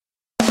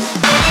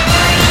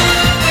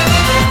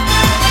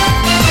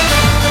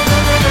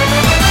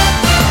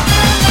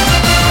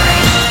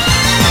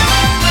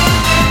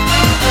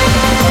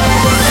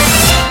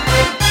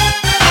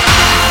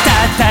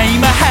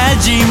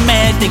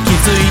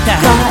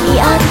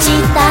ち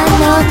た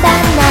のだ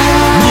な。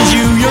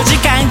24時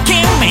間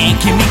君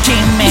君君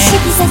意識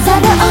ささ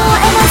る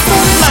OMS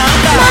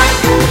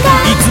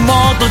いつ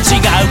もと違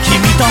う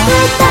君と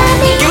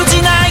ぎこち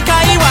ない会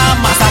話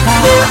まさか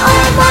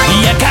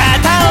いや片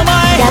思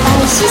いやば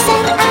い視線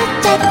合っ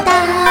ちゃった。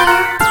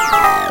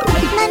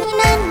なに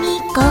なに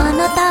こ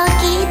のド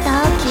キド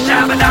キシャ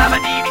バダバ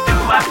ディビドゥ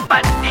ワッ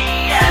パディ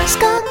ヤ思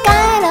考回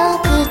路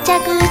ぐちゃ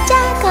ぐちゃ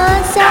こ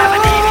そ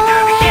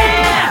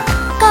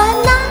こ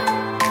んな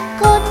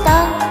こと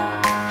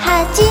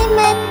初め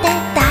て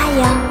だ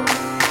よ。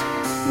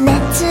熱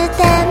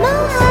でも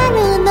ある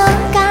の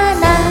か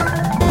な。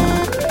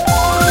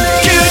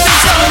急に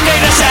そんがい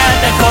らっしゃっ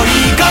た恋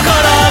心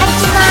あっ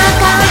ちの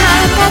顔は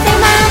かで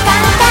まか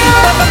バ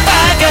カバ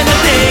カな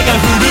手が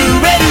震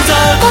えるぞ。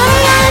これ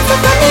がそ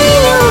こに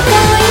言う恋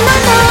な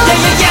の。いや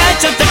いやいや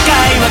ちょっと会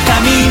話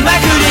噛みま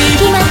くり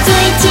気まず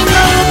い血も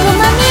く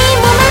まみ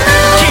もめ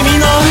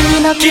の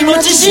君の気持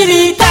ち知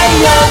りた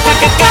いよ。カ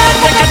カカ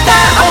タ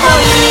片思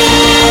い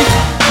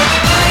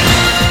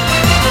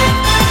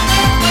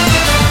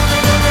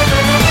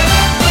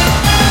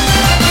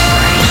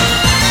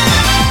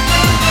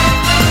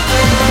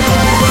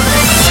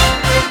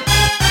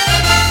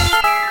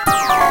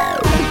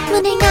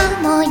胸が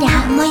もや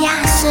もや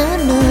する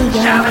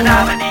よ。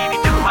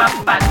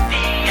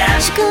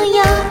祝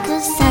約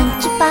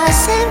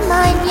 30% マ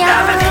ニア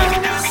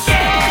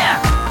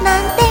なん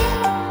で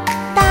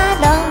だ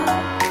ろ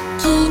う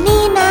気に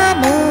な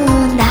る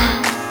んだ。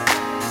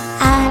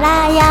あら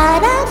や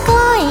ら恋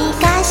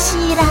か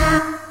しら。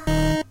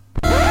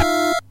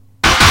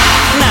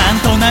なん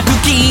となく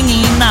気に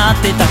なっ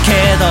てたけ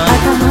どお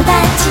友達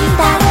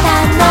だった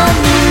の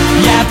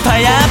にやっ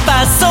ぱ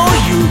そう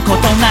いうこ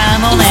とな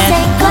の一ね。線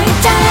越え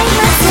ちゃいま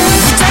す。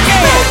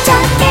ぶっちゃ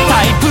け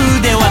タイプ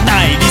では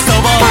ない理想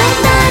か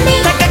な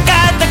り高か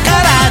ったか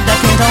らだ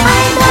けどア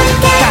イドル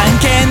系関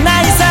係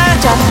ないさ。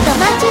ちょっと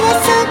マジで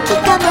好き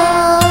か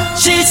も。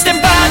システム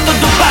バート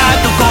とバ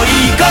ート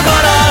恋心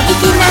い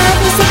きな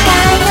り世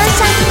界のシ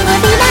ャング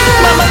リラ。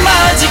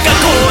マジか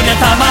こりゃ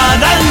たま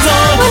らんぞ。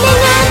胸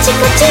がチ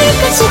クチ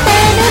クして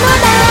るの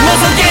だ。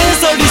謎幻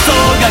想理想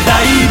が大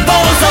暴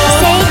走。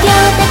制御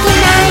でき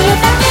ない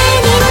歌で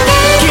人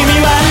間君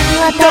は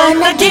ど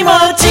んな気持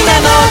ちな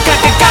の。カ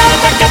カカ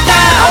タ片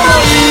思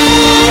い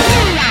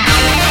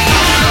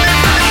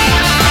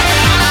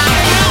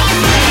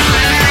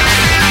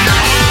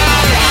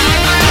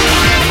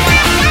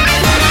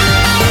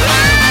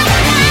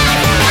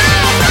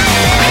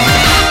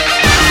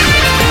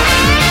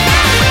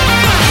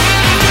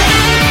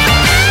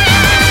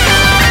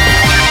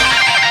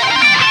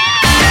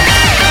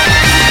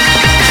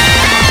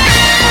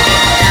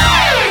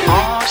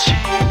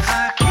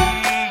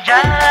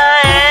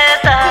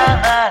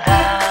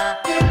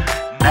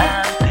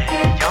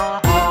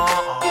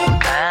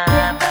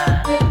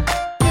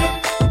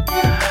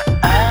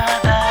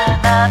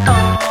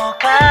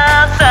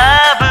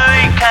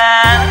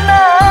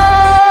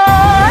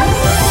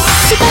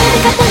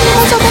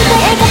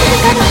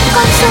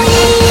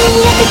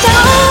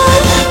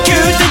急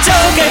手帳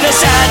から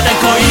しゃった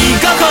恋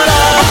心バ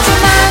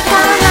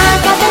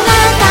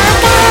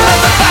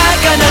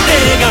カな手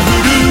が震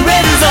え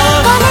るぞ。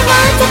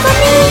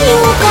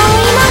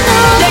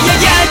いやいや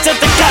いやちょっ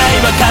と会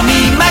話噛み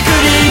まく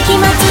り気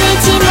まずい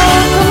血もく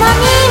ま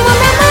みも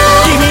めも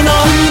君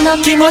の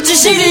気持ち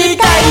知り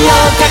たいよ。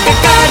カカ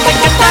カタ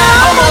片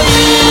思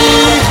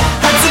い